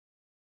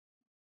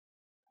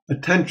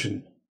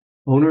Attention,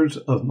 owners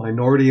of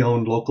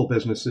minority-owned local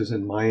businesses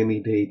in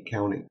Miami-Dade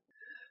County.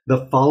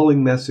 The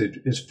following message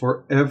is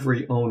for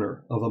every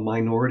owner of a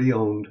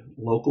minority-owned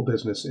local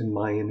business in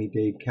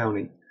Miami-Dade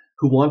County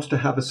who wants to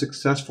have a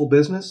successful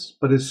business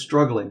but is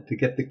struggling to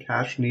get the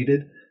cash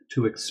needed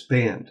to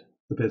expand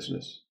the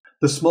business.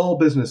 The Small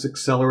Business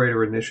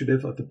XCELerator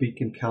Initiative of the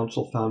Beacon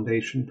Council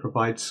Foundation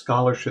provides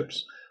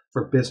scholarships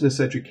for business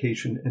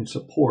education and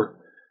support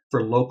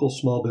for local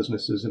small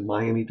businesses in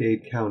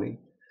Miami-Dade County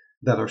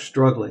that are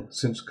struggling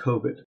since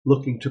COVID,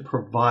 looking to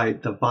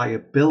provide the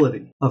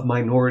viability of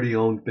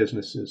minority-owned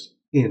businesses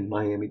in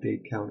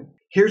Miami-Dade County.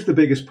 Here's the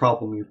biggest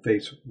problem you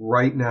face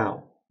right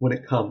now when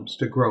it comes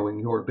to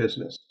growing your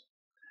business.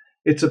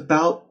 It's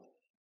about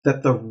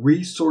that the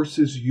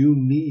resources you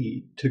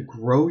need to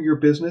grow your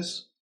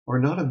business are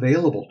not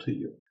available to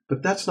you.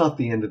 But that's not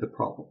the end of the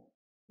problem.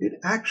 It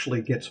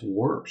actually gets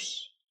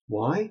worse.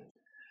 Why?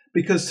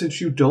 Because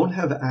since you don't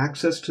have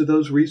access to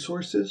those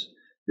resources,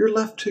 you're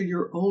left to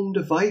your own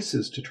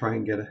devices to try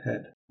and get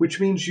ahead, which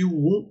means you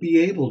won't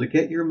be able to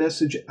get your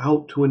message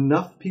out to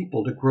enough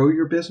people to grow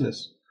your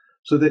business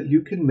so that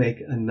you can make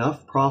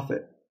enough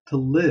profit to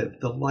live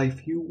the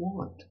life you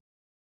want.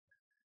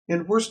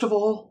 And worst of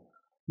all,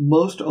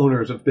 most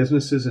owners of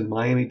businesses in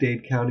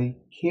Miami-Dade County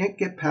can't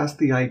get past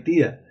the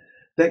idea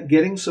that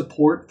getting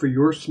support for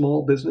your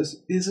small business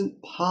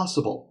isn't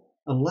possible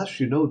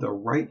unless you know the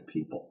right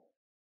people.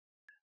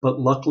 But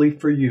luckily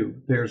for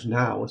you, there's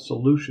now a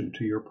solution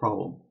to your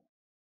problem.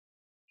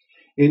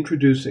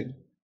 Introducing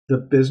the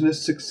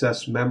Business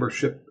Success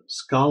Membership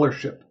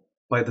Scholarship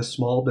by the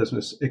Small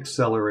Business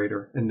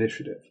XCELerator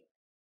Initiative.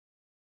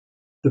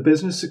 The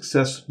Business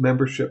Success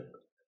Membership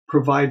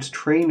provides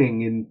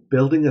training in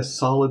building a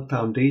solid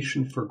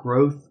foundation for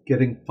growth,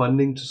 getting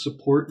funding to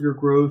support your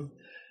growth,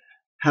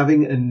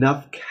 having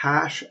enough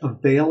cash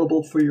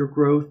available for your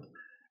growth,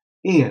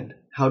 and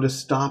how to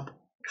stop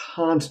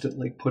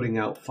constantly putting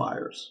out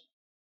fires,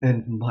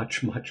 and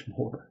much, much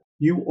more.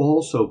 You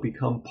also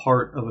become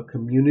part of a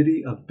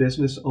community of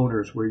business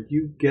owners where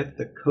you get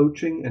the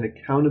coaching and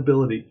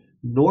accountability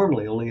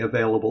normally only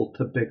available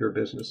to bigger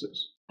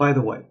businesses. By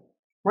the way,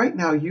 right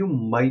now you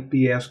might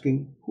be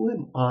asking, who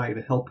am I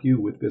to help you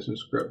with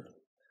business growth?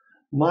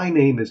 My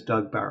name is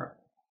Doug Barrett.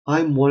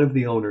 I'm one of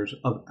the owners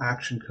of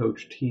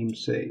ActionCOACH Team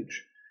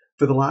Sage.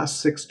 For the last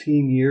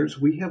 16 years,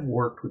 we have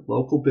worked with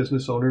local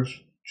business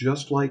owners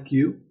just like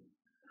you.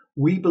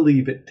 We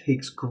believe it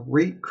takes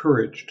great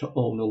courage to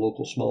own a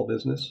local small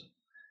business,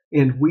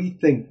 and we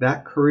think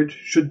that courage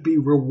should be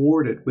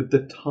rewarded with the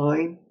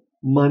time,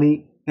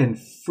 money,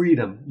 and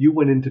freedom you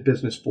went into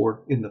business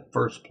for in the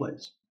first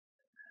place.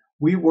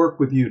 We work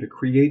with you to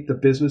create the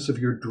business of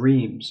your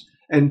dreams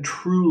and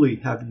truly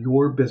have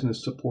your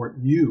business support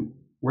you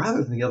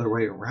rather than the other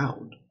way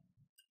around.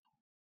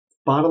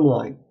 Bottom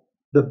line,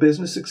 the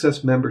Business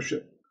Success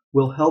Membership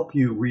will help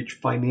you reach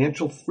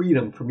financial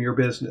freedom from your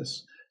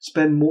business,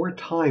 spend more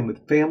time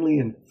with family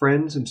and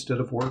friends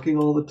instead of working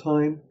all the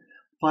time,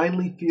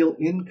 finally feel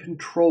in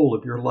control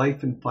of your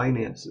life and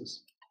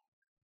finances.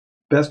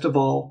 Best of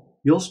all,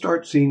 you'll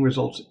start seeing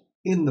results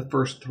in the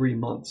first 3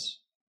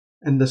 months.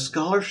 And the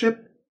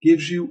scholarship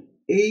gives you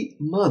 8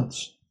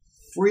 months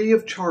free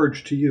of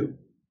charge to you.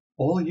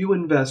 All you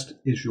invest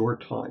is your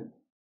time.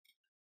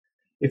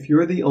 If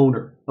you're the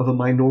owner of a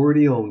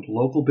minority-owned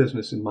local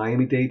business in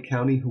Miami-Dade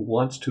County who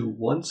wants to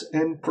once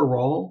and for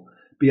all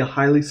be a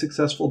highly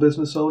successful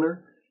business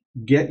owner,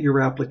 get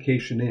your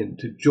application in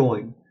to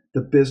join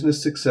the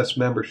Business Success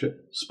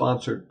Membership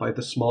sponsored by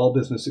the Small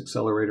Business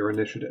XCELerator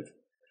Initiative.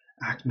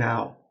 Act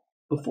now,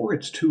 before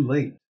it's too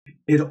late.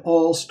 It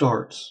all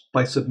starts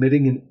by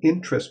submitting an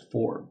interest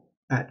form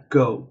at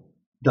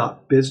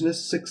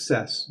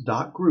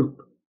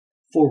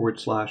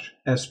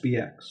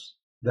go.businesssuccess.group/SBX.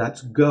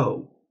 That's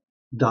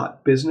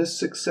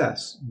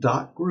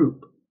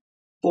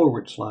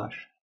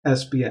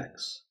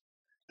go.businesssuccess.group/SBX.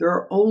 There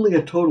are only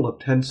a total of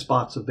 10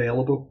 spots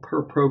available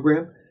per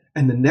program,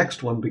 and the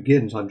next one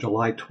begins on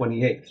July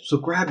 28th, so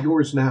grab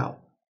yours now.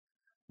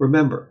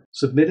 Remember,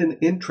 submit an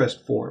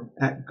interest form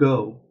at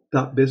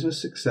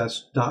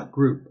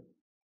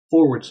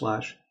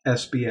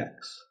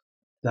go.businesssuccess.group/SBX.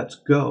 That's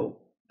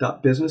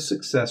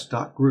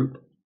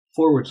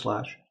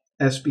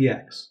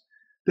go.businesssuccess.group/SBX.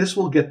 This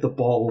will get the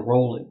ball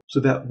rolling so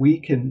that we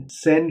can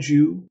send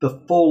you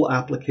the full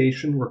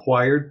application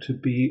required to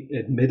be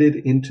admitted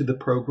into the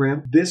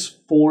program. This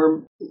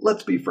form,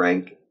 let's be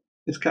frank,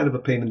 it's kind of a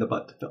pain in the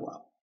butt to fill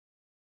out.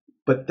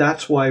 But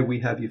that's why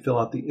we have you fill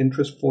out the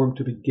interest form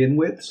to begin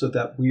with, so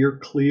that we're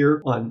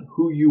clear on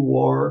who you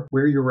are,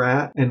 where you're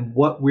at, and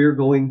what we're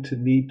going to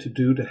need to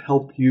do to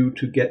help you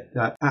to get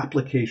that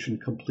application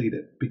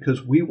completed.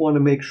 Because we want to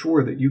make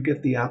sure that you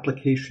get the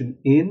application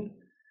in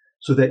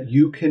so that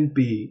you can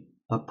be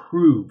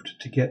approved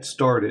to get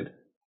started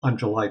on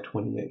July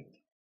 28th.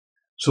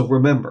 So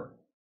remember,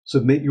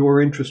 submit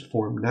your interest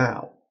form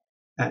now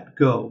at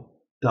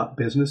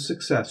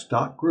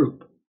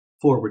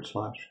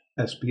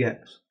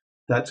go.businesssuccess.group/SBX.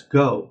 That's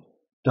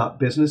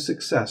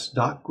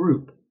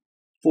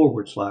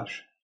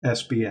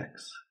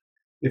go.businesssuccess.group/SBX.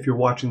 If you're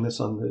watching this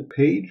on the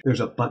page, there's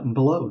a button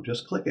below.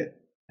 Just click it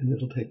and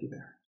it'll take you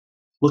there.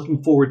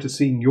 Looking forward to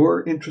seeing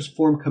your interest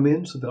form come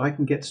in so that I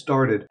can get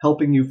started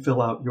helping you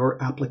fill out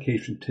your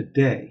application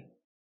today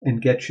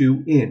and get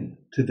you in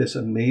to this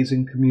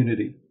amazing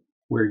community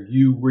where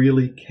you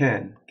really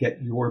can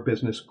get your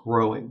business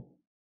growing.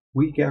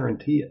 We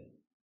guarantee it.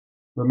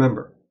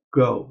 Remember,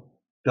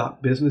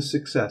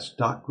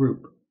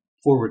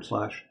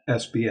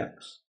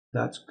 go.businesssuccess.group/SBX.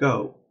 That's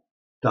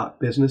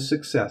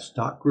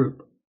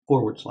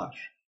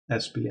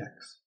go.businesssuccess.group/SBX.